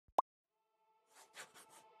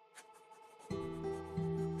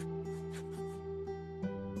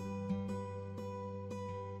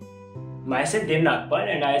Myself Dev Nagpal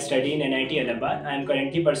and I study in NIT Allahabad. I am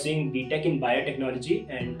currently pursuing BTech in biotechnology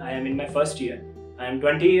and I am in my first year. I am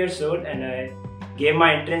 20 years old and I gave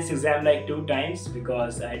my entrance exam like 2 times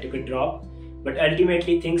because I took a drop. But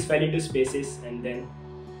ultimately things fell into spaces and then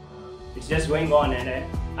it's just going on, and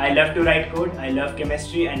I love to write code, I love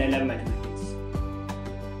chemistry and I love mathematics.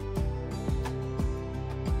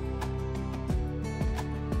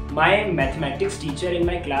 My mathematics teacher in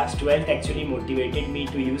my class 12th actually motivated me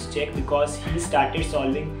to use Chegg because he started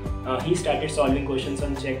solving questions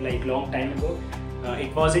on Chegg like long time ago.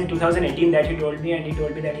 It was in 2018 that he told me, and he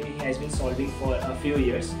told me that he has been solving for a few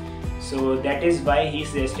years. So that is why he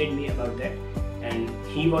suggested me about that, and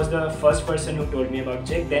he was the first person who told me about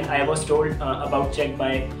Chegg. Then I was told about Chegg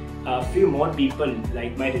by a few more people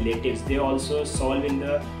like my relatives. They also solve in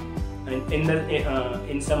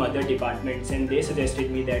some other departments, and they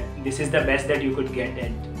suggested me that this is the best that you could get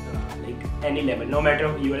at like any level, no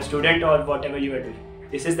matter you are a student or whatever you are doing.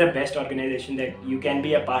 This is the best organization that you can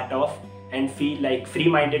be a part of and feel like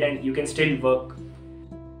free-minded, and you can still work.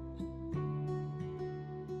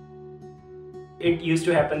 It used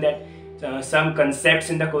to happen that some concepts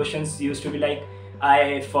in the questions used to be like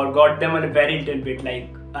I forgot them a very little bit, like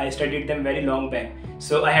I studied them very long back,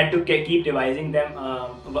 so I had to keep revising them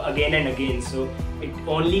again and again. So it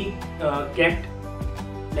only kept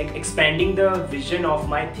like expanding the vision of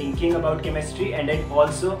my thinking about chemistry, and it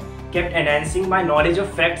also kept enhancing my knowledge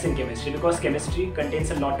of facts in chemistry, because chemistry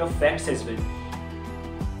contains a lot of facts as well.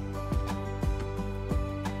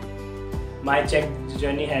 My Chegg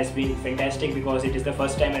journey has been fantastic because it is the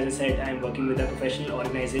first time, as I said, I am working with a professional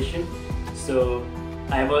organization. So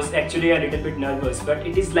I was actually a little bit nervous, but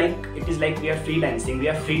it is like we are freelancing. We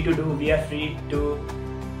are free to do. We are free to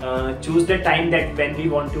choose the time that when we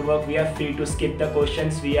want to work. We are free to skip the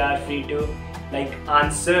questions. We are free to like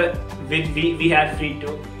answer with we are free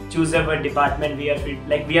to choose our department. We are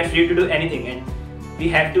free to do anything, and we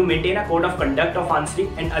have to maintain a code of conduct of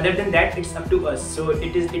answering, and other than that it's up to us. So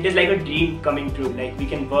it is like a dream coming true. Like we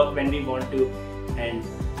can work when we want to, and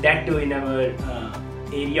that too in our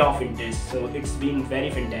area of interest. So it's been very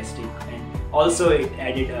fantastic, and also it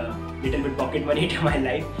added a little bit pocket money to my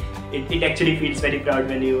life. It actually feels very proud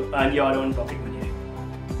when you earn your own pocket money.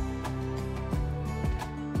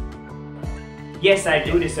 Yes, I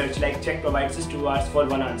do research. Like Chegg provides us 2 hours for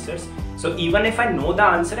one answers. So even if I know the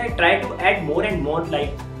answer, I try to add more and more,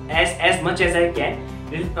 like as much as I can,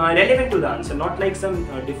 relevant to the answer, not like some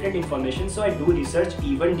different information. So I do research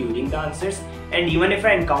even during the answers, and even if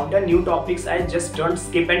I encounter new topics, I just don't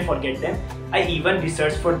skip and forget them. I even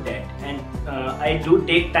research for that, and I do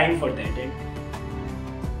take time for that. And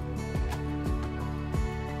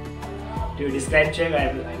to describe Chegg,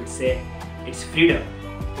 I would say it's freedom.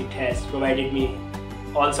 It has provided me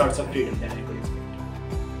all sorts of freedom that I could expect.